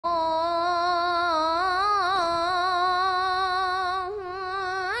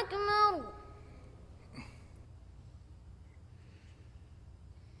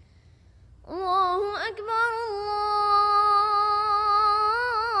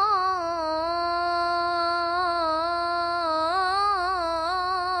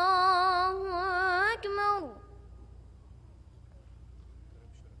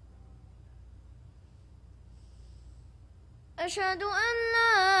أشهد أن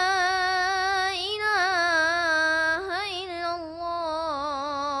لا إله إلا الله.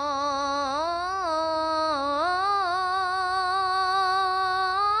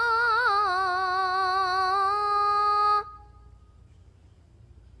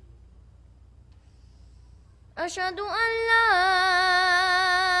 أشهد أن لا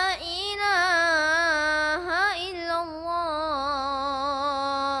إله إلا الله.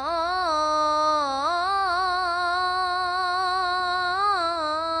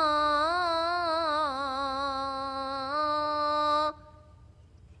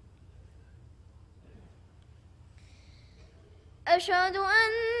 أشهد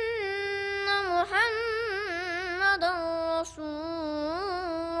أن محمدًا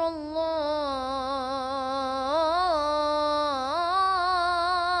رسول الله.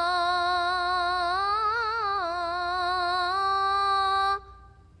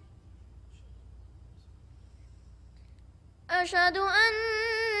 أشهد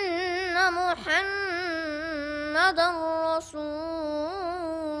أن محمدًا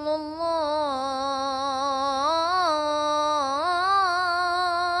رسول الله.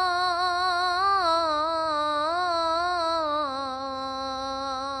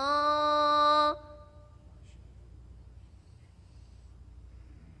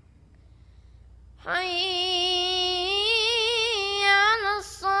 حي على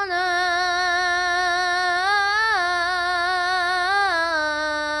الصلاة.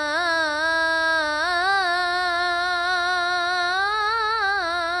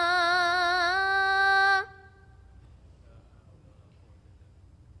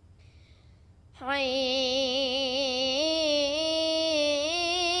 حي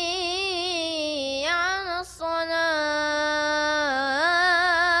على الصلاة.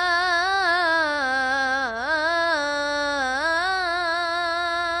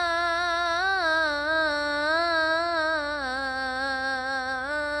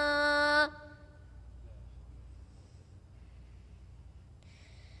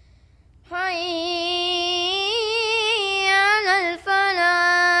 حي على الفلاح.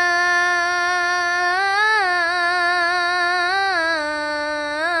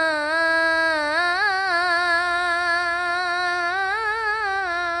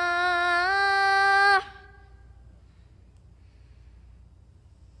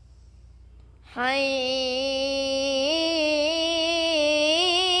 حي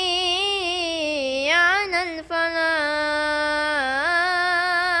على الفلاح.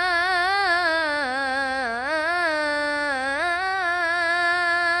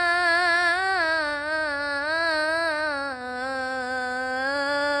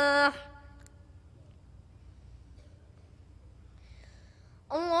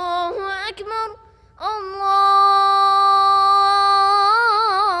 الله أكبر.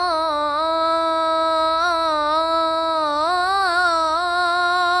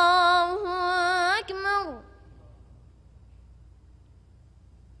 الله أكبر.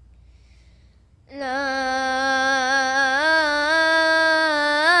 لا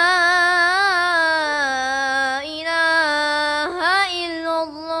إله إلا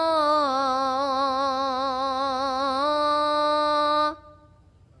الله.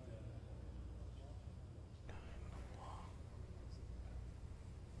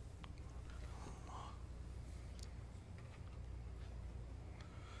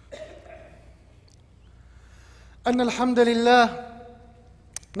 أن الحمد لله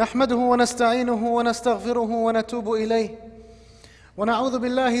نحمده ونستعينه ونستغفره ونتوب إليه، ونعوذ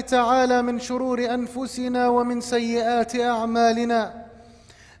بالله تعالى من شرور أنفسنا ومن سيئات أعمالنا.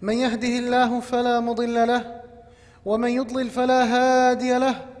 من يهده الله فلا مضل له، ومن يضلل فلا هادي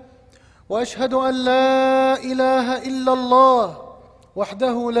له. وأشهد أن لا إله إلا الله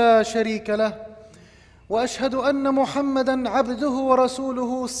وحده لا شريك له، وأشهد أن محمدًا عبده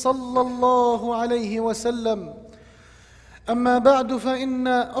ورسوله صلى الله عليه وسلم. أما بعد، فإن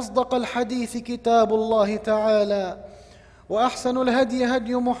أصدق الحديث كتاب الله تعالى، وأحسن الهدي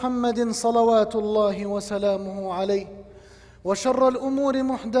هدي محمد صلوات الله وسلامه عليه، وشر الأمور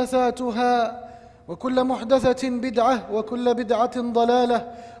محدثاتها، وكل محدثة بدعة، وكل بدعة ضلالة،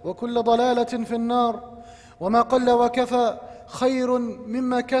 وكل ضلالة في النار. وما قل وكفى خير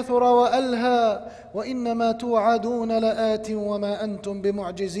مما كثر وألهى، وإنما توعدون لآت وما أنتم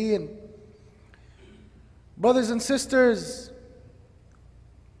بمعجزين. Brothers and sisters,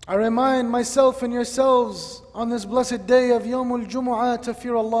 I remind myself and yourselves on this blessed day of Yawmul Jumu'ah to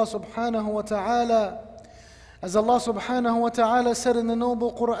fear Allah subhanahu wa ta'ala. As Allah subhanahu wa ta'ala said in the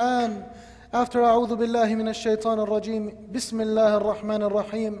noble Quran, after أعوذ بالله من الشيطان الرجيم بسم الله الرحمن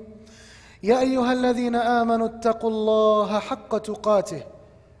الرحيم يا أيها الذين آمنوا اتقوا الله حق تقاته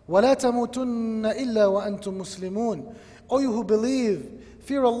ولا تموتن إلا وأنتم مسلمون. O you who believe,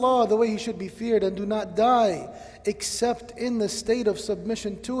 fear Allah the way He should be feared, and do not die except in the state of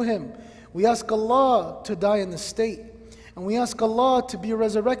submission to Him. We ask Allah to die in the state. And we ask Allah to be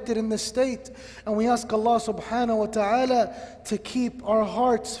resurrected in this state. And we ask Allah subhanahu wa ta'ala to keep our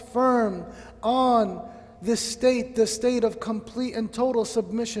hearts firm on this state, the state of complete and total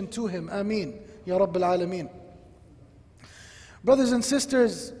submission to Him. Ameen. Ya Rabbil Alameen. Brothers and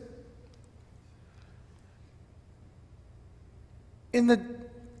sisters, in the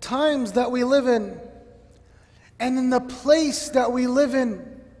times that we live in, and in the place that we live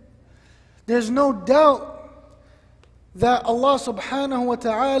in, there's no doubt that Allah subhanahu wa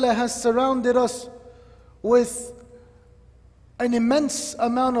ta'ala has surrounded us with an immense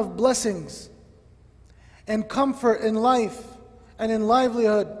amount of blessings and comfort in life and in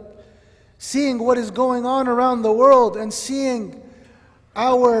livelihood. Seeing what is going on around the world and seeing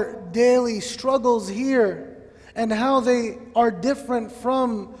our daily struggles here and how they are different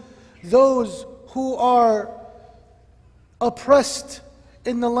from those who are oppressed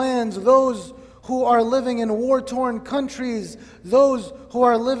in the lands, those who are living in war-torn countries, those who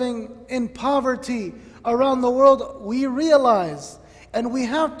are living in poverty around the world, we realize, and we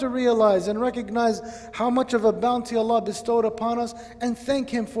have to realize and recognize how much of a bounty Allah bestowed upon us and thank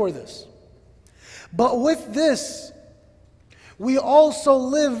Him for this. But with this, we also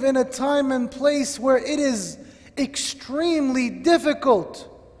live in a time and place where it is extremely difficult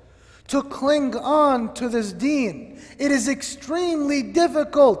to cling on to this deen. It is extremely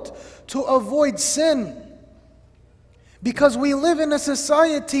difficult to avoid sin, because we live in a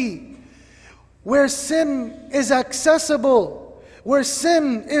society where sin is accessible, where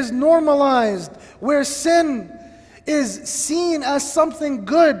sin is normalized, where sin is seen as something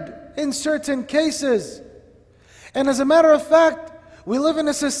good in certain cases. And as a matter of fact, we live in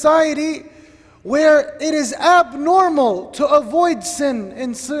a society where it is abnormal to avoid sin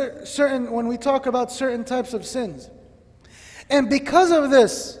in when we talk about certain types of sins. And because of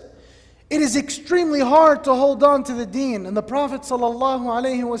this, it is extremely hard to hold on to the deen. And the Prophet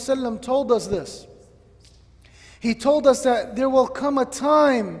ﷺ told us this. He told us that there will come a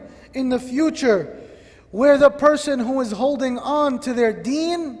time in the future where the person who is holding on to their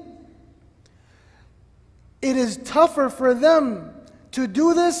deen, it is tougher for them to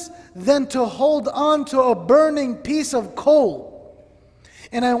do this than to hold on to a burning piece of coal.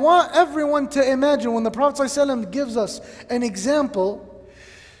 And I want everyone to imagine, when the Prophet ﷺ gives us an example,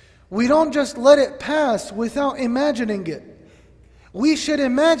 we don't just let it pass without imagining it. We should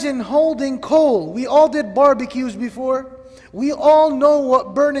imagine holding coal. We all did barbecues before. We all know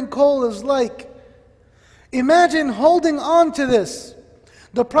what burning coal is like. Imagine holding on to this.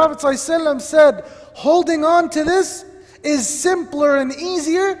 The Prophet ﷺ said, holding on to this is simpler and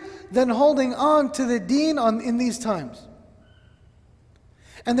easier than holding on to the deen in these times.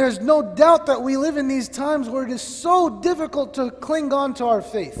 And there's no doubt that we live in these times where it is so difficult to cling on to our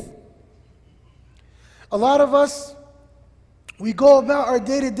faith. A lot of us, we go about our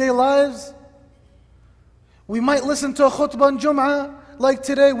day-to-day lives. We might listen to a khutbah on Jum'ah like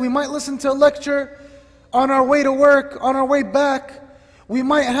today. We might listen to a lecture on our way to work, on our way back. We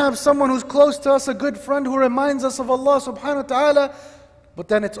might have someone who's close to us, a good friend who reminds us of Allah subhanahu wa ta'ala, but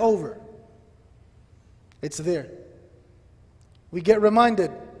then it's over. It's there. We get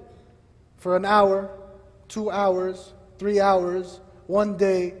reminded for an hour, 2 hours, 3 hours, 1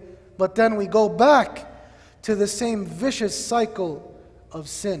 day, but then we go back to the same vicious cycle of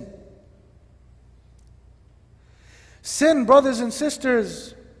sin. Sin, brothers and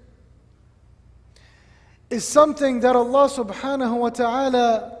sisters, is something that Allah subhanahu wa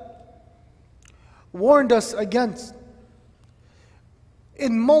ta'ala warned us against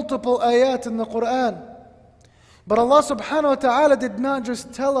in multiple ayat in the Quran. But Allah subhanahu wa ta'ala did not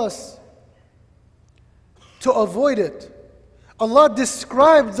just tell us to avoid it. Allah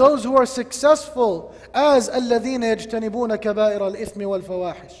described those who are successful as الَّذِينَ يَجْتَنِبُونَ كَبَائِرَ الْإِثْمِ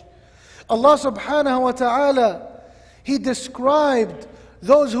وَالْفَوَاحِشِ. Allah subhanahu wa ta'ala, He described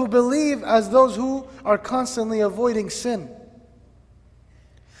those who believe as those who are constantly avoiding sin.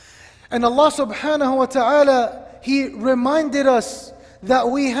 And Allah subhanahu wa ta'ala, He reminded us that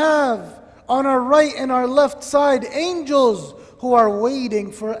we have on our right and our left side angels who are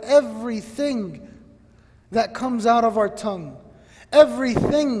waiting for everything that comes out of our tongue,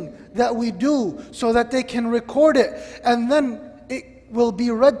 everything that we do, so that they can record it, and then it will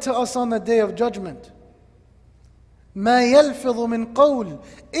be read to us on the Day of Judgment. ما يلفظ من قول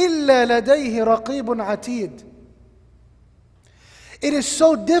إلا لديه رقيب عتيد. It is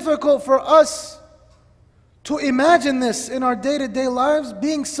so difficult for us to imagine this in our day-to-day lives,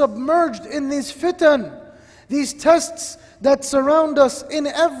 being submerged in these fitan, these tests that surround us in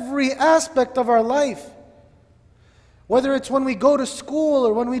every aspect of our life. Whether it's when we go to school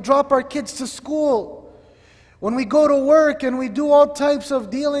or when we drop our kids to school, when we go to work and we do all types of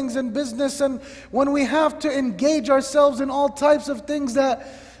dealings in business, and when we have to engage ourselves in all types of things that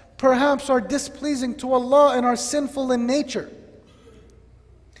perhaps are displeasing to Allah and are sinful in nature.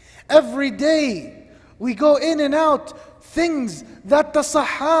 Every day we go in and out things that the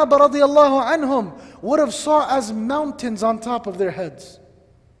Sahaba radiallahu anhum would have saw as mountains on top of their heads.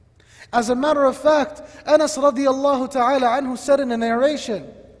 As a matter of fact, Anas radiallahu ta'ala anhu said in a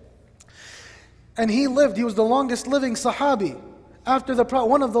narration, and he was the longest living Sahabi,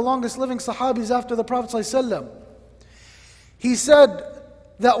 one of the longest living Sahabis after the Prophet ﷺ. He said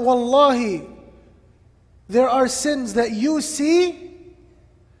that wallahi, there are sins that you see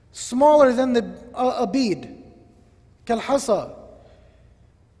smaller than a bead, kalhasa.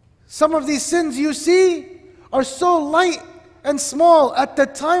 Some of these sins you see are so light and small. At the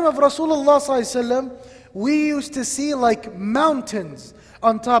time of Rasulullah ﷺ, we used to see like mountains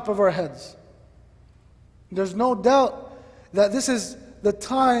on top of our heads. There's no doubt that this is the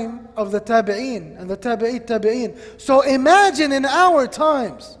time of the tabi'een and the tabi'een. So imagine in our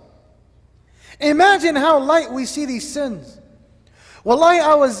times. Imagine how light we see these sins. Wallahi, when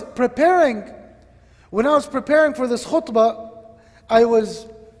I was preparing for this khutbah, I was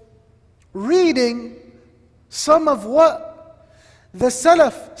reading some of what the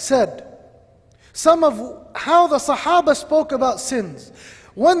Salaf said. Some of how the Sahaba spoke about sins.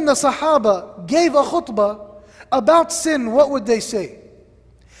 When the Sahaba gave a khutbah about sin, what would they say?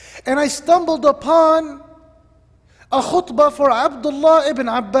 And I stumbled upon a khutbah for Abdullah ibn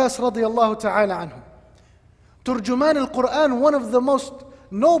Abbas radiallahu ta'ala anhu. Turjuman al-Quran, one of the most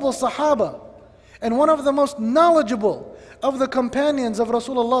noble Sahaba and one of the most knowledgeable of the companions of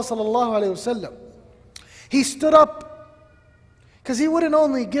Rasulullah sallallahu alayhi wasallam. He stood up because he wouldn't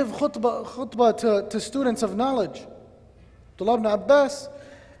only give khutbah to students of knowledge. Abdullah ibn Abbas,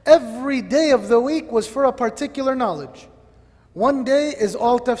 every day of the week was for a particular knowledge. One day is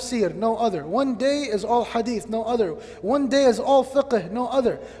all tafsir, no other. One day is all hadith, no other. One day is all fiqh, no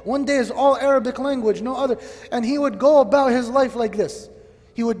other. One day is all Arabic language, no other. And he would go about his life like this.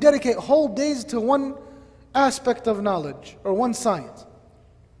 He would dedicate whole days to one aspect of knowledge or one science.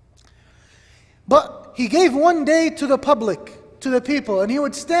 But he gave one day to the public, to the people, and he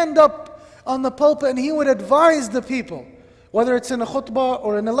would stand up on the pulpit and he would advise the people, whether it's in a khutbah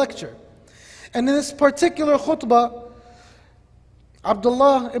or in a lecture. And in this particular khutbah,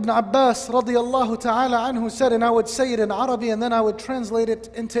 Abdullah ibn Abbas radiallahu ta'ala anhu said, and I would say it in Arabic and then I would translate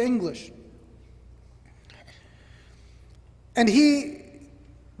it into English. And he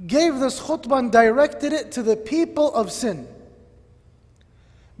gave this khutbah and directed it to the people of sin.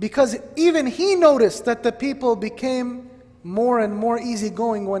 Because even he noticed that the people became more and more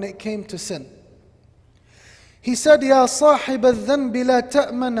easygoing when it came to sin. He said, يا صاحب الذنب لا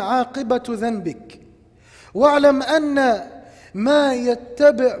تأمن عاقبة ذنبك واعلم أن ما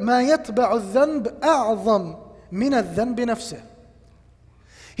يتبع الذنب أعظم من الذنب نفسه.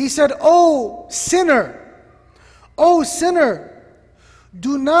 He said, O sinner,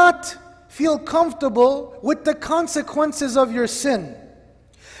 do not feel comfortable with the consequences of your sin,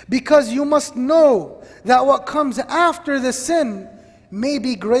 because you must know that what comes after the sin may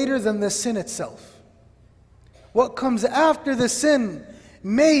be greater than the sin itself. What comes after the sin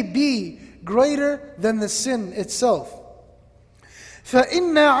may be greater than the sin itself.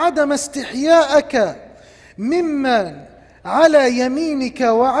 فإن عدم استحياءك ممن على يمينك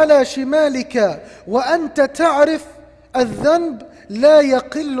وعلى شمالك وأنت تعرف الذنب لا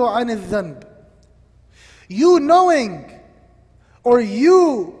يقل عن الذنب. You knowing, or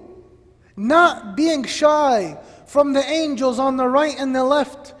you not being shy from the angels on the right and the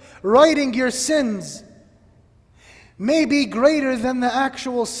left writing your sins may be greater than the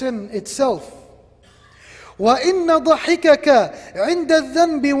actual sin itself. وَإِنَّ ضَحِكَكَ عِنْدَ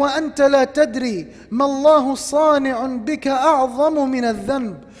الذَّنْبِ وَأَنْتَ لَا تَدْرِي مَا اللَّهُ صَانِعٌ بِكَ أَعْظَمُ مِنَ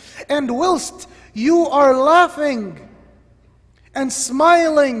الذَّنْبِ. And whilst you are laughing and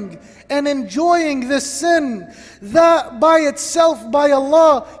smiling and enjoying this sin, that by itself, by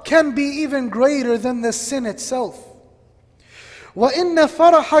Allah, can be even greater than the sin itself. وَإِنَّ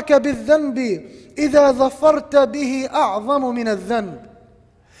فَرَحَكَ بِالذَّنْبِ إِذَا ظَفَرْتَ بِهِ أَعْظَمُ مِنَ الذَّنْبِ.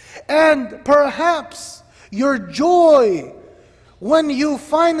 And perhaps your joy when you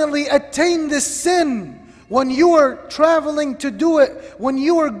finally attain this sin, when you are traveling to do it, when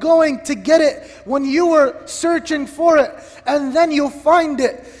you are going to get it, when you are searching for it, and then you find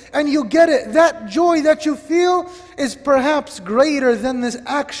it and you get it, that joy that you feel is perhaps greater than this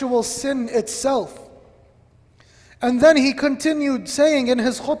actual sin itself. And then he continued saying in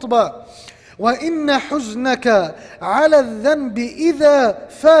his khutbah, وَإِنَّ حُزْنَكَ عَلَى الذَّنْبِ إِذَا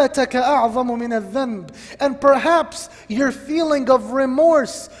فَاتَكَ أَعْظَمُ مِنَ الذَّنْبِ. And perhaps your feeling of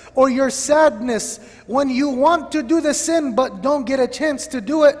remorse or your sadness when you want to do the sin but don't get a chance to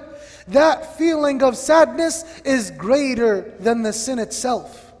do it, that feeling of sadness is greater than the sin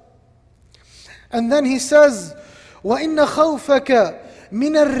itself. And then he says, وَإِنَّ خَوْفَكَ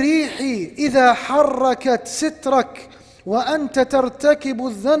مِنَ الرِّيحِ إِذَا حَرَّكَتْ سِتْرَكَ وأنت ترتكب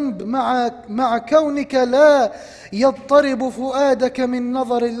الذنب مع كونك لا يضطرب فؤادك من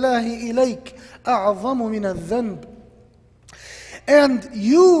نظر الله إليك أعظم من الذنب. And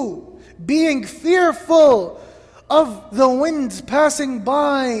you being fearful of the winds passing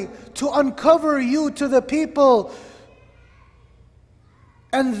by to uncover you to the people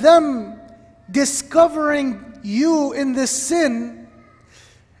and them discovering you in this sin,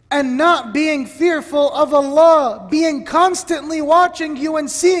 and not being fearful of Allah, being constantly watching you and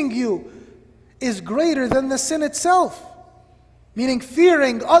seeing you, is greater than the sin itself. Meaning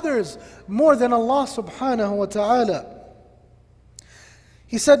fearing others more than Allah subhanahu wa ta'ala.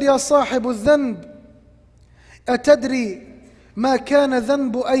 He said, يا صاحب الذنب أتدري ما كان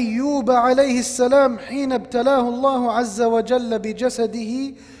ذنب أيوب عليه السلام حين ابتلاه الله عز وجل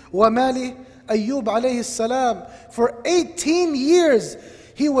بجسده وماله. Ayyub alayhi salam, for 18 years,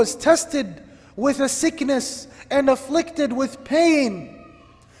 he was tested with a sickness and afflicted with pain.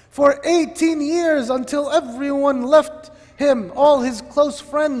 For 18 years until everyone left him, all his close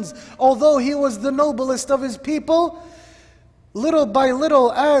friends, although he was the noblest of his people. Little by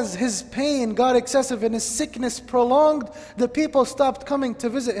little, as his pain got excessive and his sickness prolonged, the people stopped coming to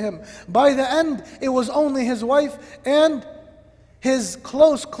visit him. By the end, it was only his wife and his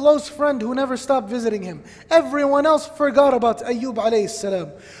close friend who never stopped visiting him. Everyone else forgot about Ayyub alayhi salam.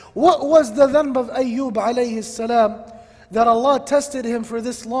 What was the dhanb of Ayyub alayhi salam that Allah tested him for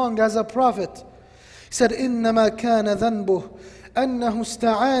this long as a prophet? He said, إِنَّمَا كَانَ ذَنْبُهُ أَنَّهُ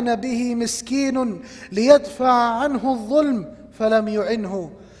اسْتَعَانَ بِهِ مِسْكِينٌ لِيَدْفَعَ عَنْهُ الظُّلْمَ فَلَمْ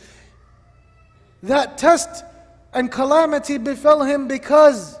يُعِنْهُ. That test and calamity befell him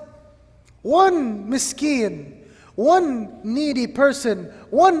because one miskeen, one needy person,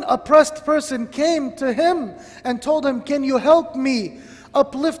 one oppressed person came to him and told him, can you help me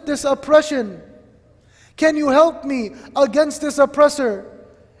uplift this oppression? Can you help me against this oppressor?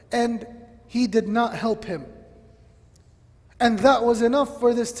 And he did not help him. And that was enough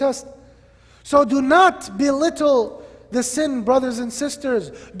for this test. So do not belittle the sin, brothers and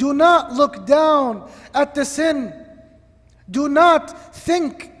sisters. Do not look down at the sin. Do not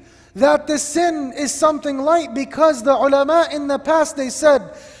think that the sin is something light, because the ulama in the past, they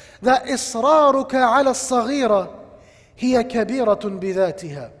said that إصرارك على الصغيرة هي كبيرة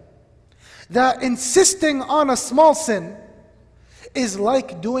بذاتها. That insisting on a small sin is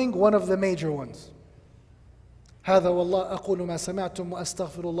like doing one of the major ones. هذا والله أقول ما سمعتم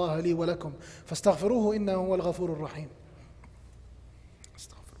وأستغفر الله لي ولكم فاستغفروه إنه هو الغفور الرحيم.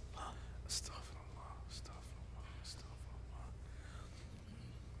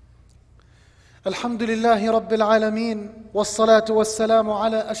 الحمد لله رب العالمين والصلاة والسلام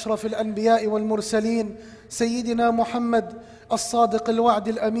على أشرف الأنبياء والمرسلين سيدنا محمد الصادق الوعد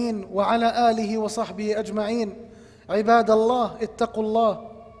الأمين وعلى آله وصحبه أجمعين. عباد الله اتقوا الله.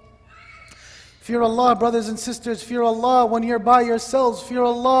 Fear Allah, brothers and sisters, fear Allah when you're by yourselves. Fear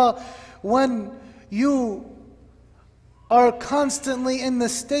Allah when you are constantly in the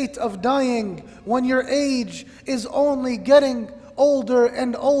state of dying, when your age is only getting older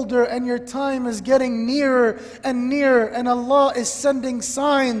and older and your time is getting nearer and nearer, and Allah is sending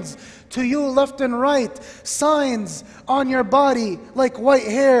signs to you left and right, signs on your body like white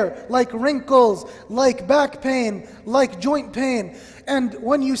hair, like wrinkles, like back pain, like joint pain. And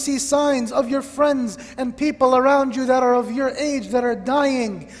when you see signs of your friends and people around you that are of your age that are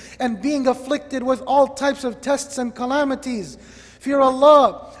dying and being afflicted with all types of tests and calamities, fear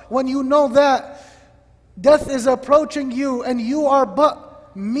Allah when you know that death is approaching you and you are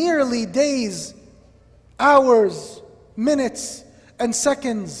but merely days, hours, minutes, and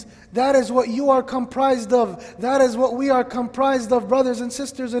seconds. That is what you are comprised of. That is what we are comprised of, brothers and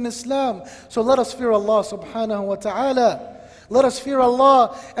sisters in Islam. So let us fear Allah subhanahu wa ta'ala. Let us fear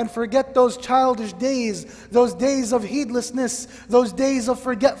Allah and forget those childish days, those days of heedlessness, those days of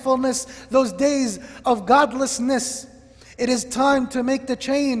forgetfulness, those days of godlessness. It is time to make the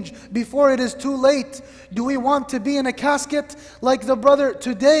change before it is too late. Do we want to be in a casket like the brother?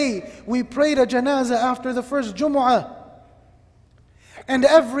 Today we prayed a janazah after the first Jumu'ah. And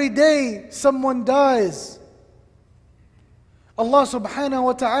every day someone dies. Allah subhanahu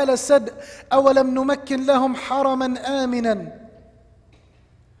wa ta'ala said, أَوَلَمْ نُمَكِّنْ لَهُمْ حَرَمًا آمِنًا.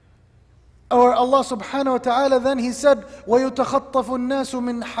 Or Allah subhanahu wa ta'ala then He said, وَيُتَخَطَّفُ النَّاسُ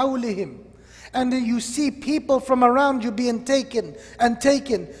مِنْ حَوْلِهِمْ. And you see people from around you being taken and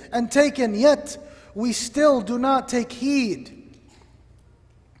taken and taken, yet we still do not take heed.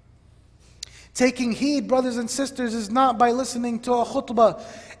 Taking heed, brothers and sisters, is not by listening to a khutbah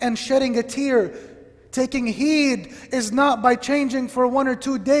and shedding a tear. Taking heed is not by changing for 1 or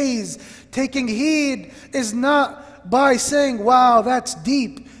 2 days. Taking heed is not by saying, wow, that's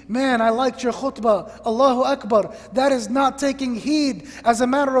deep. Man, I liked your khutbah. Allahu Akbar. That is not taking heed. As a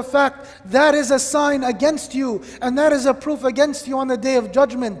matter of fact, that is a sign against you. And that is a proof against you on the Day of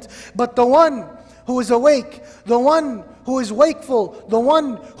Judgment. But the one who is awake, the one who is wakeful, the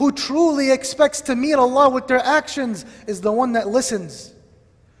one who truly expects to meet Allah with their actions is the one that listens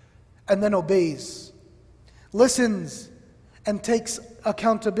and then obeys. Listens and takes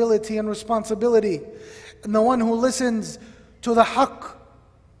accountability and responsibility. And the one who listens to the haqq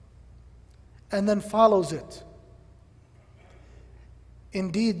and then follows it.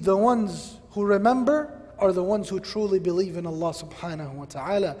 Indeed, the ones who remember are the ones who truly believe in Allah subhanahu wa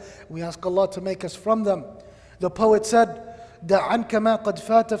ta'ala. We ask Allah to make us from them. The poet said, دع عنك ما قد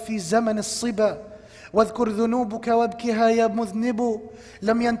فات في زمن الصبا واذكر ذنوبك وابكها يا مذنب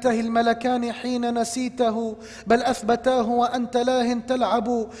لم ينتهي الملكان حين نسيته بل أثبتاه وأنت لاه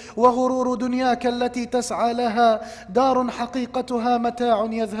تلعب وغرور دنياك التي تسعى لها دار حقيقتها متاع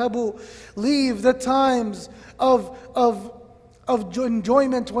يذهب. Leave the times of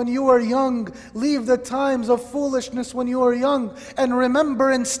enjoyment when you are young. Leave the times of foolishness when you are young. And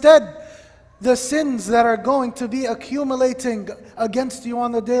remember instead the sins that are going to be accumulating against you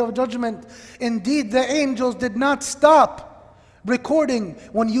on the Day of Judgment. Indeed, the angels did not stop recording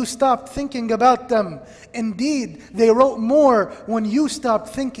when you stopped thinking about them. Indeed, they wrote more when you stopped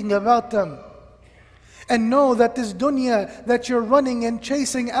thinking about them. And know that this dunya that you're running and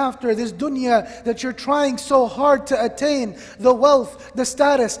chasing after, this dunya that you're trying so hard to attain, the wealth, the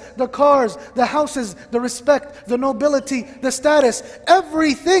status, the cars, the houses, the respect, the nobility, the status,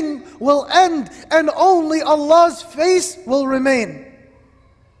 everything will end and only Allah's face will remain.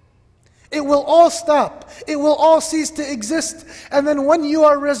 It will all stop. It will all cease to exist. And then when you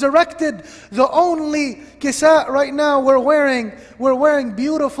are resurrected, the only kisa right now we're wearing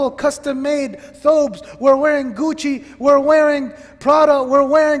beautiful custom-made thobes. We're wearing Gucci. We're wearing Prada. We're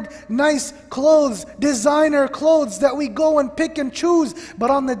wearing nice clothes, designer clothes that we go and pick and choose.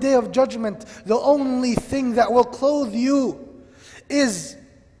 But on the Day of Judgment, the only thing that will clothe you is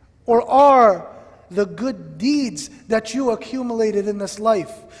or are the good deeds that you accumulated in this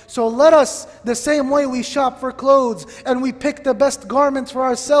life. So let us, the same way we shop for clothes and we pick the best garments for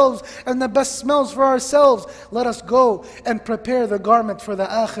ourselves and the best smells for ourselves, let us go and prepare the garment for the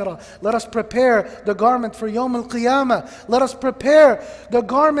akhirah. Let us prepare the garment for Yawm al-Qiyamah. Let us prepare the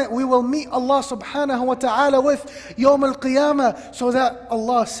garment we will meet Allah subhanahu wa ta'ala with Yawm al-Qiyamah, so that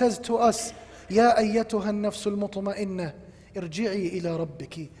Allah says to us, Ya ayyatuha an-nafsul mutma'innah, irji'i ila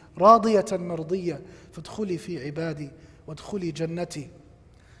rabbiki radiyatan mardiyah, fadkhuli fi ibadi, wadkhuli jannati.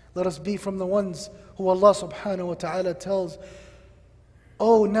 Let us be from the ones who Allah subhanahu wa ta'ala tells,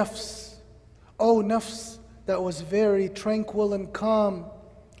 O nafs, that was very tranquil and calm,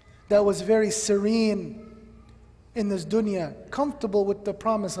 that was very serene in this dunya, comfortable with the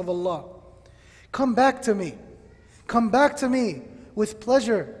promise of Allah. Come back to me. Come back to me with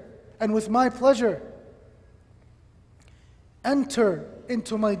pleasure and with my pleasure. Enter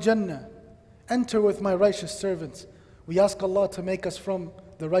into my Jannah. Enter with my righteous servants. We ask Allah to make us from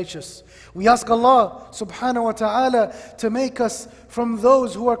the righteous. We ask Allah subhanahu wa ta'ala to make us from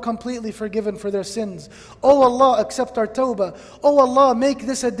those who are completely forgiven for their sins. Oh Allah, accept our tawbah. Oh Allah, make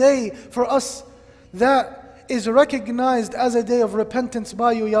this a day for us that is recognized as a day of repentance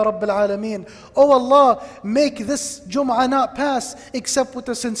by you, Ya Rabbil Alameen. Oh Allah, make this Jum'ah not pass except with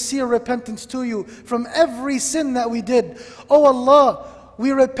a sincere repentance to you from every sin that we did. Oh Allah,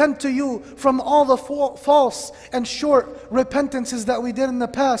 we repent to you from all the false and short repentances that we did in the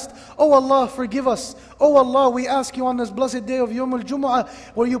past. Oh Allah, forgive us. Oh Allah, we ask you on this blessed day of Yawm al-Jumu'ah,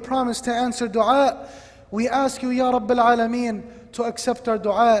 where you promised to answer dua. We ask you, Ya Rabbil Alameen, to accept our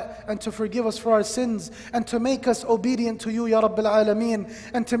dua and to forgive us for our sins and to make us obedient to you, Ya Rabbil Alameen,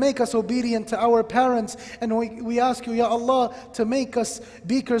 and to make us obedient to our parents. And we ask you, Ya Allah, to make us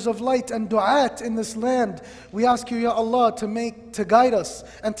beakers of light and du'at in this land. We ask you, Ya Allah, to guide us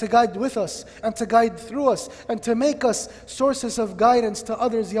and to guide with us and to guide through us and to make us sources of guidance to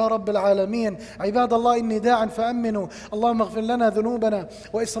others, Ya Rabbil Alameen. عباد الله إني داع فأمنوا اللهم اغفر لنا ذنوبنا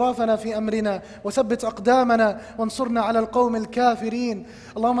وإسرافنا في أمرنا وثبت أقدامنا وانصرنا على القوم الكافرين.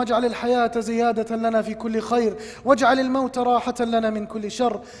 اللهم اجعل الحياة زيادة لنا في كل خير واجعل الموت راحة لنا من كل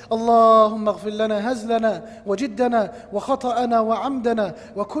شر. اللهم اغفر لنا هزلنا وجدنا وخطأنا وعمدنا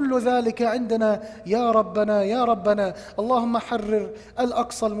وكل ذلك عندنا يا ربنا يا ربنا. اللهم حرر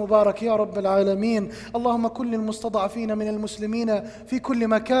الأقصى المبارك يا رب العالمين. اللهم كن للمستضعفين من المسلمين في كل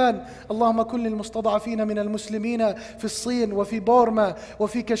مكان. اللهم كن للمستضعفين من المسلمين في الصين وفي بورما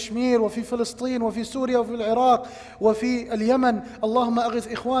وفي كشمير وفي فلسطين وفي سوريا وفي العراق وفي اليمن. اللهم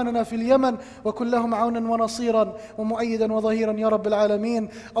أغث إخواننا في اليمن وكن لهم عونا ونصيرا ومؤيدا وظهيرا يا رب العالمين.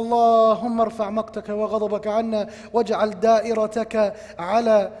 اللهم ارفع مقتك وغضبك عنا واجعل دائرتك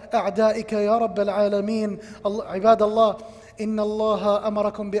على أعدائك يا رب العالمين. عباد الله، إن الله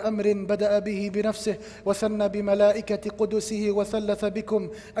أمركم بأمر بدأ به بنفسه وثنى بملائكة قدسه وثلث بكم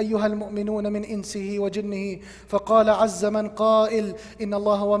أيها المؤمنون من إنسه وجنه، فقال عز من قائل: إن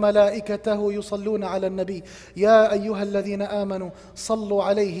الله وملائكته يصلون على النبي يا أيها الذين آمنوا صلوا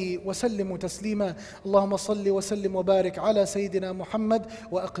عليه وسلموا تسليما. اللهم صل وسلم وبارك على سيدنا محمد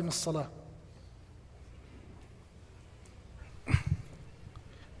وأقم الصلاة.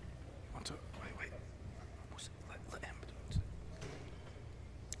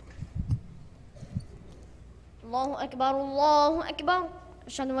 الله أكبر الله أكبر.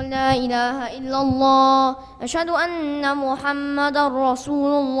 أشهد أن لا إله إلا الله. أشهد أن محمدا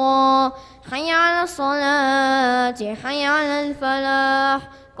رسول الله. حي على الصلاة حي على الفلاح.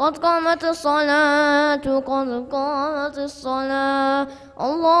 قد قامت الصلاة قد قامت الصلاة.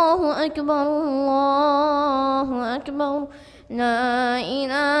 الله أكبر الله أكبر. لا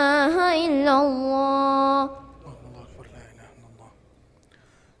إله إلا الله. الله أكبر. لا إله إلا الله.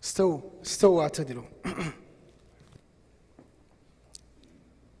 استووا اعتدلوا.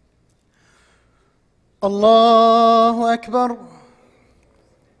 الله أكبر.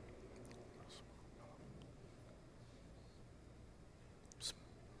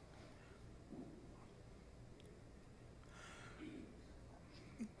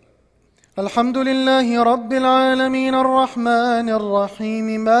 الحمد لله رب العالمين الرحمن الرحيم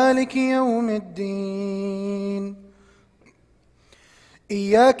مالك يوم الدين.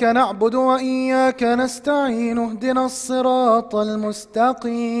 إياك نعبد وإياك نستعين اهدنا الصراط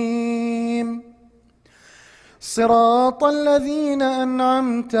المستقيم صراط الذين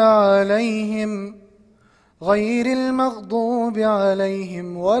أنعمت عليهم غير المغضوب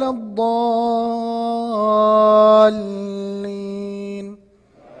عليهم ولا الضالين.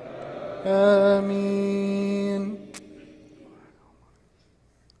 آمين.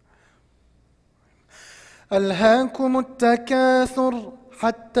 ألهاكم التكاثر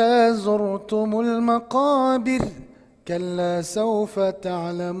حتى زرتم المقابر كلا سوف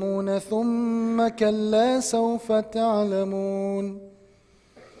تعلمون ثم كلا سوف تعلمون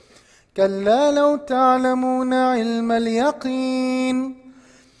كلا لو تعلمون علم اليقين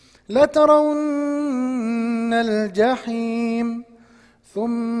لترون الجحيم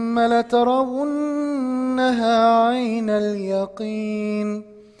ثم لترونها عين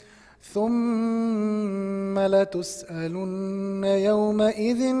اليقين ثم لتسألن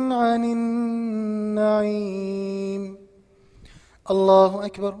يومئذ عن النعيم. الله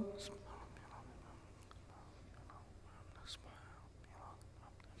أكبر.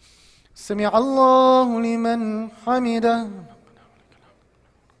 سمع الله لمن حمده.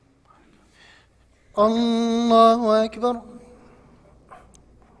 الله أكبر.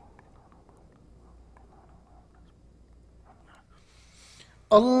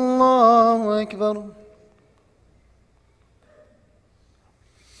 الله أكبر.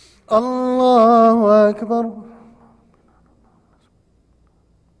 الله أكبر.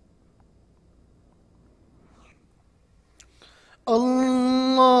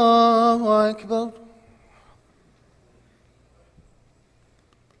 الله أكبر.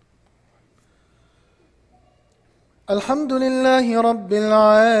 الحمد لله رب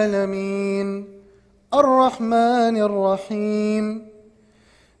العالمين الرحمن الرحيم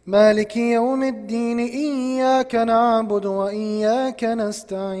مالك يوم الدين. إياك نعبد وإياك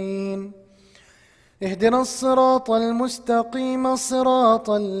نستعين اهدنا الصراط المستقيم صراط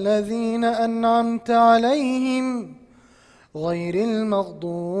الذين أنعمت عليهم غير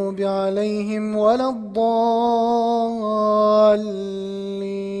المغضوب عليهم ولا الضالين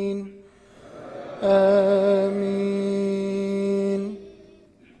آمين.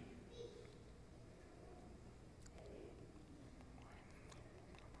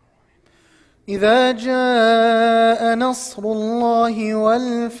 إذا جاء نصر الله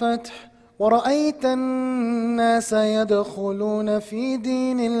والفتح ورأيت الناس يدخلون في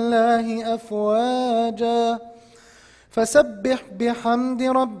دين الله أفواجا فسبح بحمد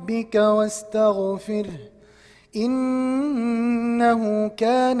ربك واستغفره إنه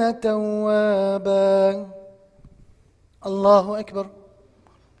كان توابا. الله أكبر.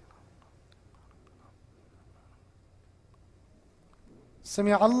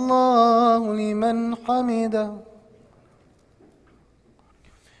 سمع الله لمن حمده.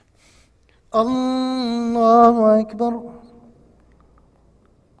 الله أكبر.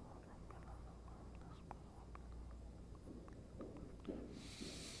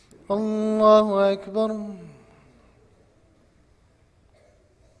 الله أكبر.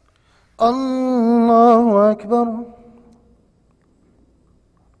 الله أكبر.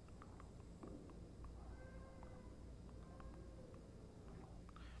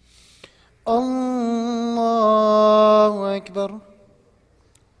 الله أكبر.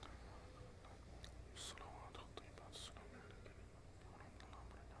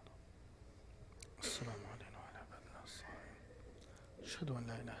 السلام علينا وعلى عبادنا الصالحين. أشهد أن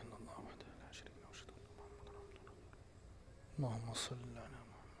لا إله إلا الله وحده لا شريك له وأشهد أن محمدا عبده ورسوله. اللهم صل على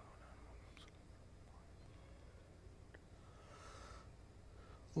محمد وعلى آل محمد.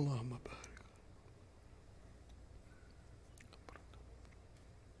 اللهم بارك.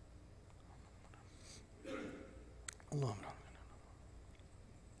 اللهم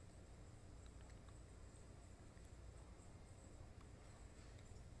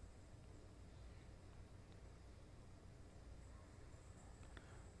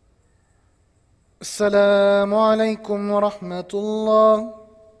السلام عليكم ورحمة الله.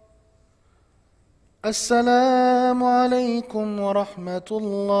 السلام عليكم ورحمة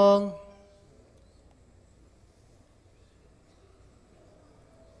الله.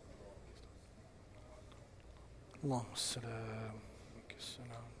 اللهم السلام منك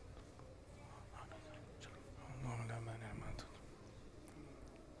السلام. اللهم لا مانع ما أنت.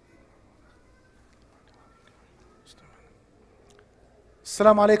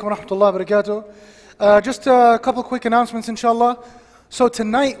 السلام عليكم ورحمة الله وبركاته. Just a couple quick announcements, inshallah. So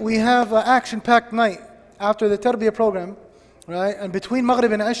tonight we have an action-packed night after the Tarbiyah program, right? And between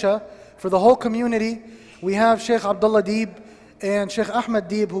Maghrib and Isha, for the whole community, we have Sheikh Abdullah Deeb and Sheikh Ahmed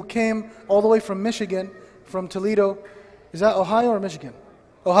Deeb, who came all the way from Michigan, from Toledo. Is that Ohio or Michigan?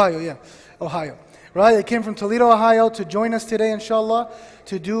 Ohio, yeah. Ohio. Right? They came from Toledo, Ohio to join us today, inshallah,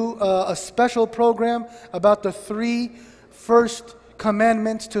 to do a special program about the 3 first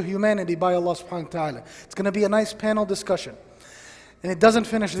commandments to humanity by Allah subhanahu wa ta'ala. It's going to be a nice panel discussion. And it doesn't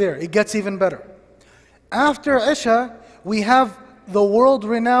finish there. It gets even better. After Isha, we have the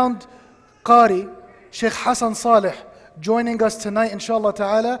world-renowned Qari, Sheikh Hassan Saleh, joining us tonight, inshallah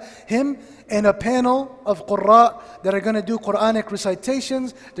ta'ala. Him and a panel of Qurra that are going to do Quranic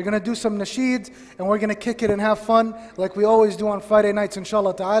recitations. They're going to do some nasheeds, and we're going to kick it and have fun like we always do on Friday nights,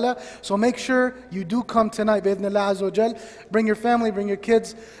 inshallah ta'ala. So make sure you do come tonight, bi'idhnillah azza wa jal. Bring your family, bring your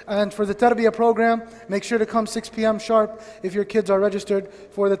kids. And for the Tarbiyah program, make sure to come 6 p.m. sharp if your kids are registered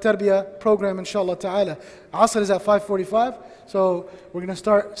for the Tarbiyah program, inshallah ta'ala. Asr is at 5:45, so we're going to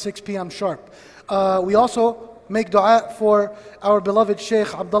start 6 p.m. sharp. We also make dua for our beloved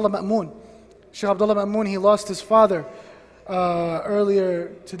Sheikh Abdullah Ma'moon. Sheikh Abdullah Ma'moon, he lost his father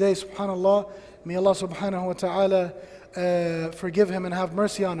earlier today, subhanAllah. May Allah subhanahu wa ta'ala forgive him and have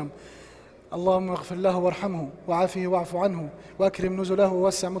mercy on him. اللهم اغفر له وارحمه وعافه واعف عنه واكرم نزله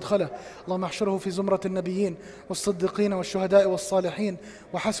ووسع مدخله اللهم احشره في زمرة النبيين والصديقين والشهداء والصالحين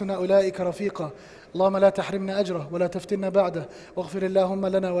وحسن أولئك رفيقا اللهم لا تحرمنا أجره ولا تفتنا بعده واغفر اللهم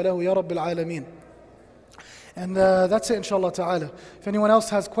لنا وله يا رب العالمين. And that's it, inshallah ta'ala. If anyone else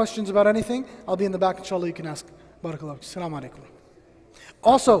has questions about anything, I'll be in the back, inshallah, you can ask. Barakallah. Assalamu alaikum.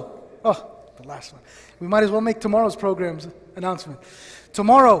 Also, the last one. We might as well make tomorrow's program's announcement.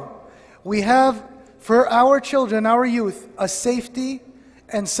 Tomorrow, we have, for our children, our youth, a safety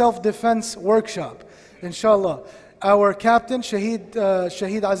and self-defense workshop, inshallah. Our captain, Shaheed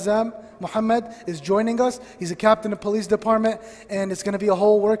Azam, Muhammad is joining us. He's a captain of police department, and it's going to be a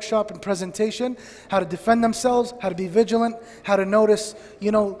whole workshop and presentation, how to defend themselves, how to be vigilant, how to notice,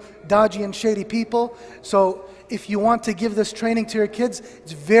 dodgy and shady people. So if you want to give this training to your kids,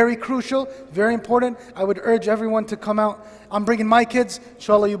 it's very crucial, very important. I would urge everyone to come out. I'm bringing my kids.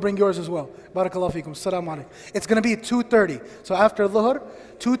 Inshallah, you bring yours as well. Barakallahu feekum. Assalamu alaikum. It's going to be at 2:30. So after Dhuhr,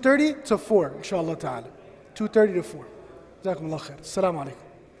 2:30 to 4, inshallah ta'ala. 2:30 to 4. Jazakumullah khair. Assalamu alaikum.